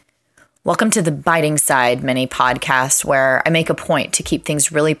Welcome to the Biting Side mini podcast, where I make a point to keep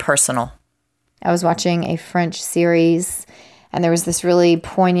things really personal. I was watching a French series, and there was this really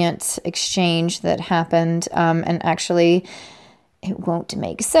poignant exchange that happened. And actually, it won't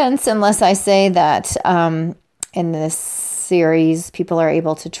make sense unless I say that in this series, people are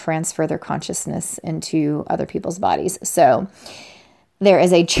able to transfer their consciousness into other people's bodies. So there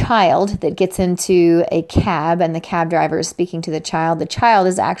is a child that gets into a cab, and the cab driver is speaking to the child. The child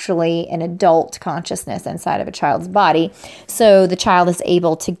is actually an adult consciousness inside of a child's body. So the child is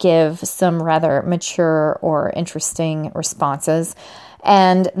able to give some rather mature or interesting responses.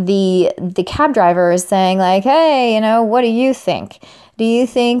 And the cab driver is saying like, hey, what do you think? Do you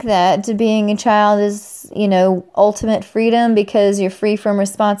think that being a child is, ultimate freedom because you're free from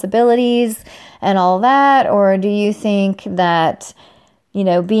responsibilities and all that? Or do you think that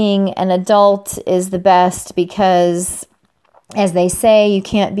being an adult is the best because, as they say, you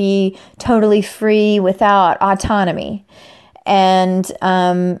can't be totally free without autonomy? And,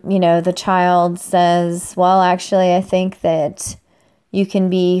 the child says, well, actually, I think that you can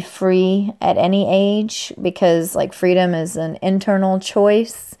be free at any age because, freedom is an internal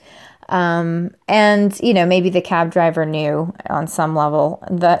choice. Maybe the cab driver knew on some level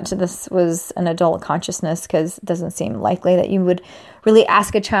that this was an adult consciousness, because it doesn't seem likely that you would really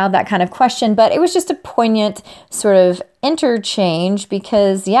ask a child that kind of question. But it was just a poignant sort of interchange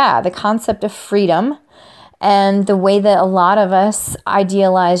because, the concept of freedom and the way that a lot of us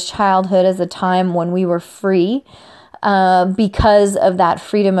idealize childhood as a time when we were free because of that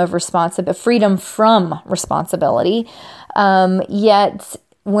freedom from responsibility. Yet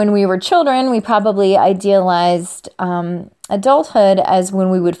when we were children, we probably idealized adulthood as when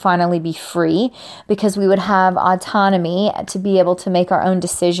we would finally be free, because we would have autonomy to be able to make our own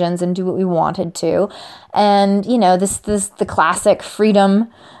decisions and do what we wanted to. And, the classic freedom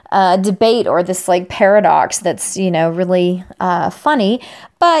debate, or this paradox that's, really funny.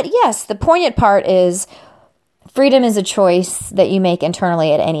 But yes, the poignant part is freedom is a choice that you make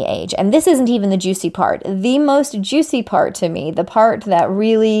internally at any age. And this isn't even the juicy part. The most juicy part to me, the part that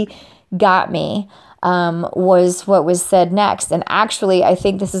really got me, was what was said next. And actually, I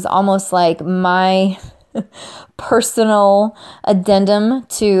think this is almost like my personal addendum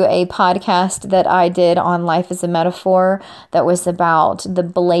to a podcast that I did on Life as a Metaphor that was about the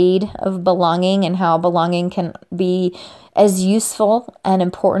blade of belonging and how belonging can be as useful and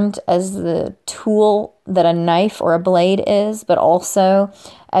important as the tool that a knife or a blade is, but also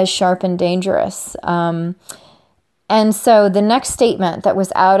as sharp and dangerous. And so the next statement that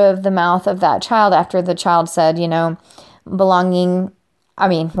was out of the mouth of that child, after the child said,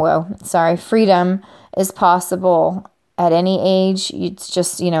 freedom is possible at any age. It's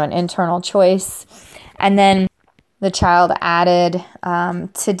just, an internal choice. And then the child added,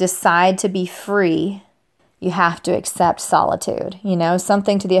 to decide to be free, you have to accept solitude,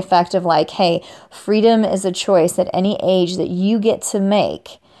 something to the effect of hey, freedom is a choice at any age that you get to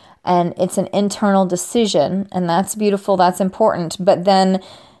make. And it's an internal decision, and that's beautiful, that's important. But then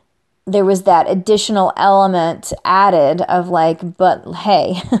there was that additional element added of but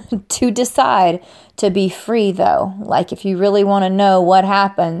hey, to decide to be free though, if you really want to know what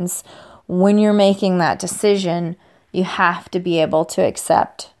happens when you're making that decision, you have to be able to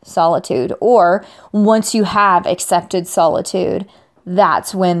accept solitude. Or once you have accepted solitude,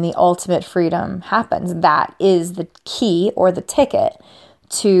 that's when the ultimate freedom happens. That is the key or the ticket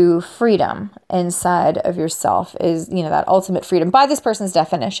to freedom inside of yourself, is, that ultimate freedom by this person's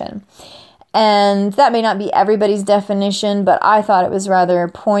definition. And that may not be everybody's definition, but I thought it was rather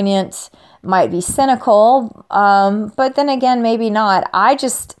poignant, might be cynical, but then again, maybe not. I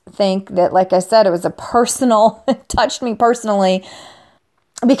just think that, like I said, it was it touched me personally,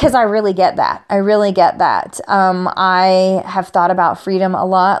 because I really get that. I have thought about freedom a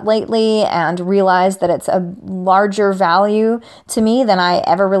lot lately and realized that it's a larger value to me than I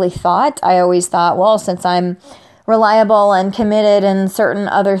ever really thought. I always thought, well, since I'm reliable and committed in certain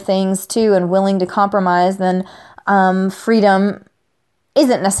other things too and willing to compromise, then freedom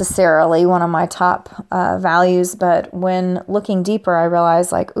isn't necessarily one of my top values. But when looking deeper, I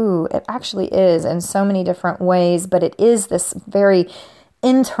realized it actually is in so many different ways, but it is this very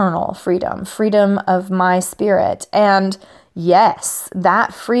internal freedom of my spirit. And yes,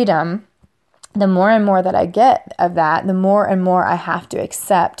 that freedom, the more and more that I get of that, the more and more I have to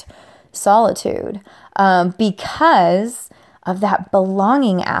accept solitude, because of that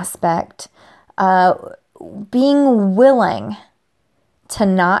belonging aspect, being willing to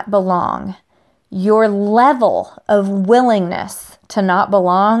not belong. Your level of willingness to not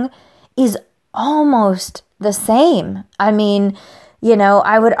belong is almost the same. I mean,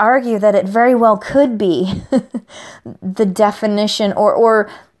 I would argue that it very well could be the definition or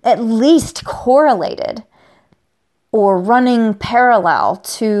at least correlated or running parallel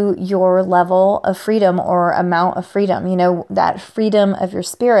to your level of freedom or amount of freedom. That freedom of your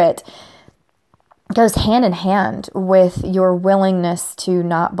spirit goes hand in hand with your willingness to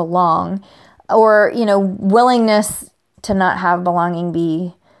not belong, or, willingness to not have belonging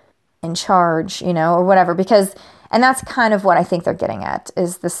be in charge, or whatever, and that's kind of what I think they're getting at,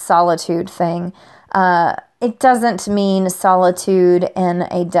 is the solitude thing. It doesn't mean solitude in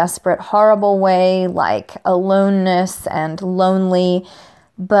a desperate, horrible way, like aloneness and lonely,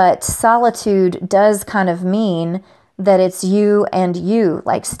 but solitude does kind of mean that it's you and you,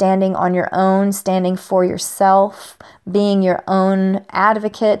 like standing on your own, standing for yourself, being your own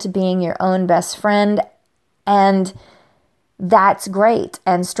advocate, being your own best friend. And that's great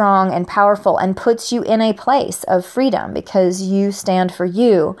and strong and powerful and puts you in a place of freedom because you stand for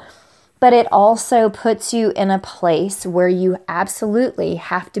you. But it also puts you in a place where you absolutely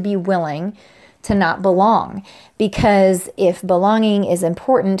have to be willing to not belong. Because if belonging is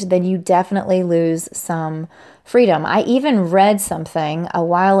important, then you definitely lose some freedom. I even read something a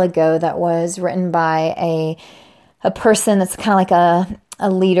while ago that was written by a person that's kind of like a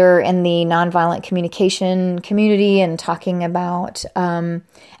leader in the nonviolent communication community, and talking about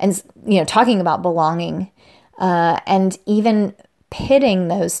talking about belonging, and even pitting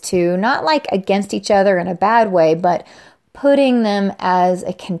those two, not like against each other in a bad way, but putting them as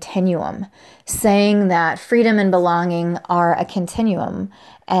a continuum, saying that freedom and belonging are a continuum.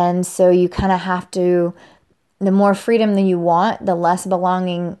 And so you kind of have to, the more freedom that you want, the less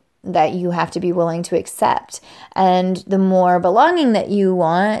belonging that you have to be willing to accept. And the more belonging that you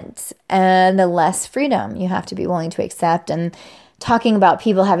want, the less freedom you have to be willing to accept. And talking about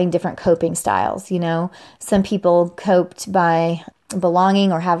people having different coping styles, some people coped by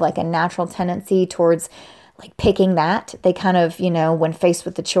belonging or have like a natural tendency towards like picking that. They kind of, when faced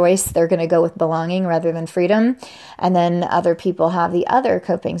with the choice, they're going to go with belonging rather than freedom. And then other people have the other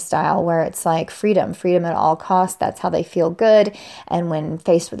coping style where it's like freedom at all costs. That's how they feel good. And when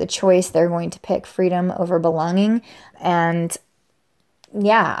faced with a choice, they're going to pick freedom over belonging. And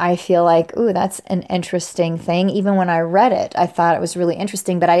yeah, I feel like, ooh, that's an interesting thing. Even when I read it, I thought it was really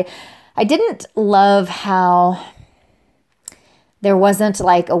interesting, but I didn't love how there wasn't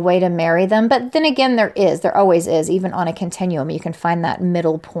like a way to marry them. But then again, there always is, even on a continuum. You can find that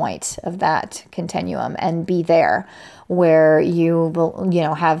middle point of that continuum and be there where you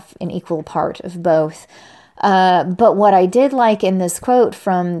will, have an equal part of both. But what I did like in this quote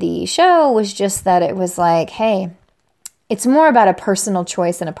from the show was just that it was like, hey, it's more about a personal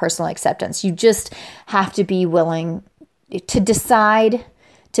choice and a personal acceptance. You just have to be willing to decide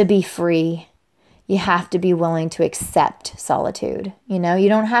to be free. You have to be willing to accept solitude. You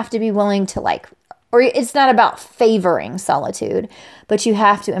don't have to be willing to or it's not about favoring solitude, but you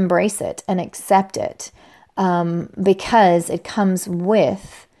have to embrace it and accept it because it comes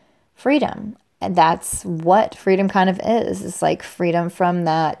with freedom. And that's what freedom kind of is. It's like freedom from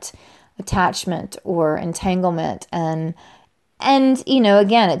that attachment or entanglement. And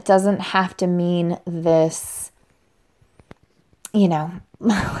again, it doesn't have to mean this,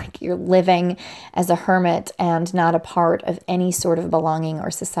 like you're living as a hermit and not a part of any sort of belonging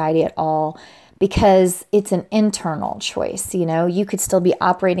or society at all, because it's an internal choice. You could still be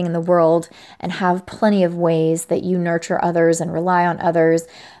operating in the world and have plenty of ways that you nurture others and rely on others.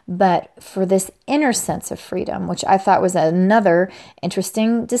 But for this inner sense of freedom, which I thought was another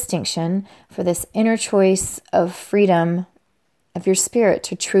interesting distinction, for this inner choice of freedom of your spirit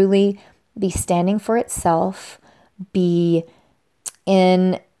to truly be standing for itself, be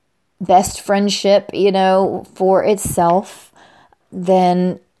in best friendship, for itself,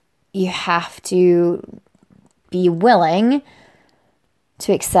 then you have to be willing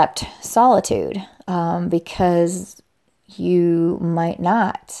to accept solitude because you might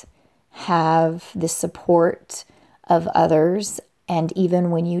not have the support of others. And even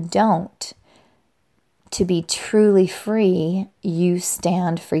when you don't, to be truly free, you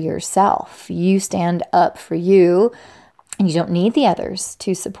stand for yourself. You stand up for you. And you don't need the others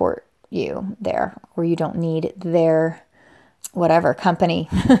to support you there, or you don't need their whatever company.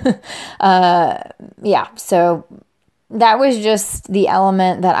 So that was just the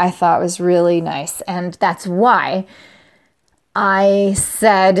element that I thought was really nice. And that's why I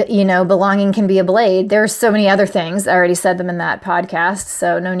said, belonging can be a blade. There's so many other things. I already said them in that podcast,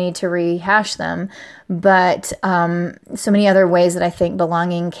 so no need to rehash them. But so many other ways that I think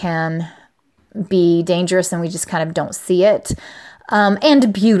belonging can be dangerous and we just kind of don't see it.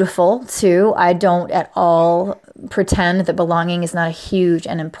 And beautiful too. I don't at all pretend that belonging is not a huge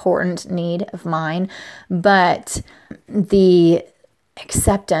and important need of mine, but the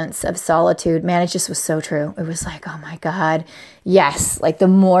acceptance of solitude, man, it just was so true. It was like, oh my God, yes, like the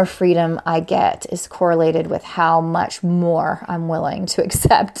more freedom I get is correlated with how much more I'm willing to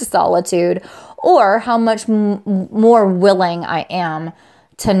accept solitude, or how much more willing I am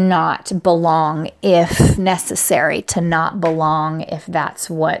to not belong if necessary, to not belong if that's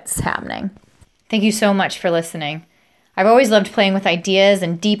what's happening. Thank you so much for listening. I've always loved playing with ideas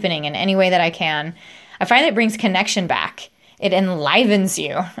and deepening in any way that I can. I find it brings connection back. It enlivens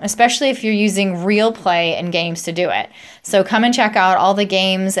you, especially if you're using real play and games to do it. So come and check out all the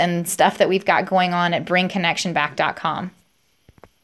games and stuff that we've got going on at bringconnectionback.com.